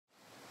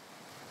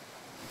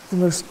The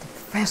most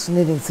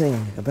fascinating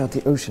thing about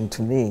the ocean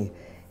to me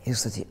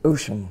is that the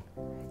ocean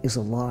is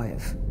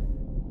alive.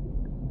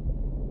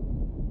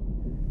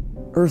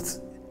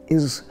 Earth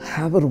is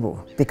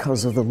habitable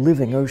because of the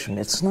living ocean.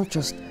 It's not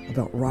just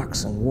about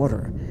rocks and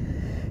water.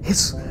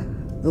 It's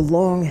the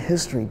long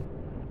history,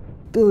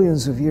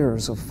 billions of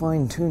years of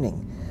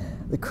fine-tuning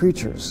the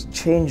creatures,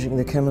 changing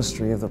the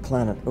chemistry of the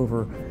planet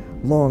over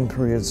long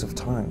periods of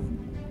time.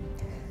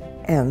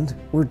 And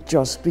we're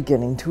just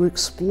beginning to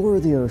explore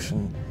the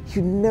ocean.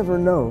 You never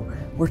know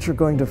what you're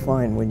going to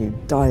find when you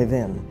dive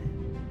in.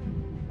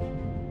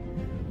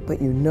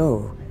 But you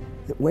know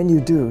that when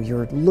you do,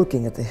 you're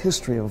looking at the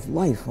history of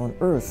life on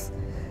Earth,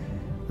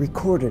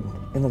 recorded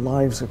in the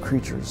lives of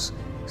creatures,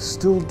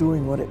 still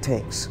doing what it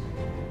takes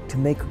to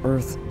make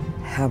Earth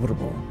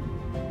habitable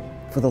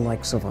for the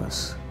likes of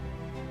us.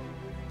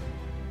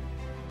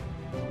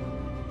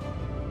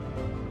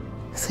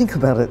 Think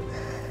about it.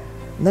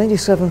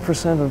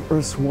 97% of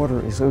Earth's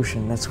water is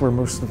ocean. That's where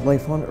most of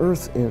life on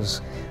Earth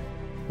is.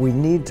 We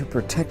need to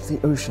protect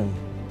the ocean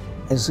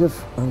as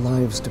if our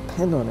lives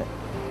depend on it,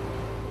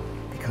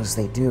 because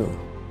they do.